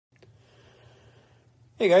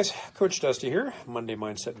Hey guys, Coach Dusty here, Monday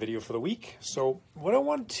Mindset video for the week. So what I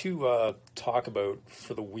want to talk about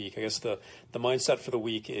for the week, I guess the mindset for the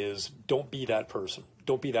week is don't be that person.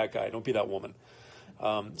 Don't be that guy. Don't be that woman.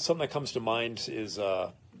 Something that comes to mind is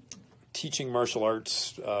teaching martial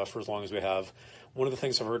arts for as long as we have. One of the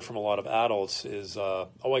things I've heard from a lot of adults is,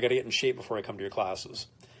 oh, I got to get in shape before I come to your classes.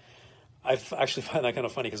 I actually find that kind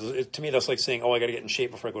of funny because to me that's like saying, oh, I got to get in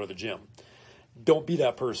shape before I go to the gym. Don't be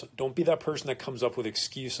that person. Don't be that person that comes up with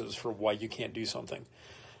excuses for why you can't do something.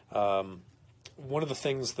 One of the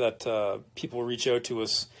things that people reach out to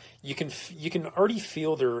us, you can already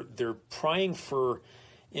feel they're prying for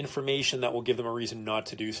information that will give them a reason not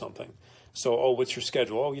to do something. So, oh, what's your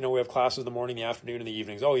schedule? Oh, we have classes in the morning, the afternoon, and the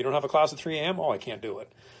evenings. Oh, you don't have a class at 3 a.m.? Oh, I can't do it.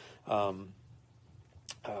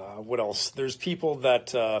 What else? There's people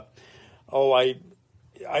that,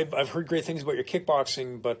 I've heard great things about your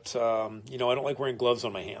kickboxing, but I don't like wearing gloves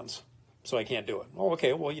on my hands, so I can't do it. Oh,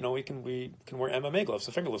 okay. Well, we can wear MMA gloves,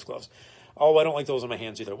 the fingerless gloves. Oh, I don't like those on my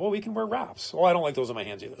hands either. Well, we can wear wraps. Oh, I don't like those on my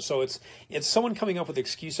hands either. So it's someone coming up with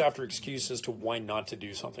excuse after excuse as to why not to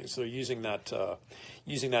do something. So they're using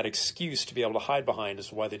that excuse to be able to hide behind as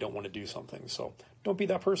to why they don't want to do something. So don't be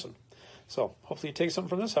that person. So hopefully you take something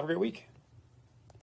from this. Have a great week.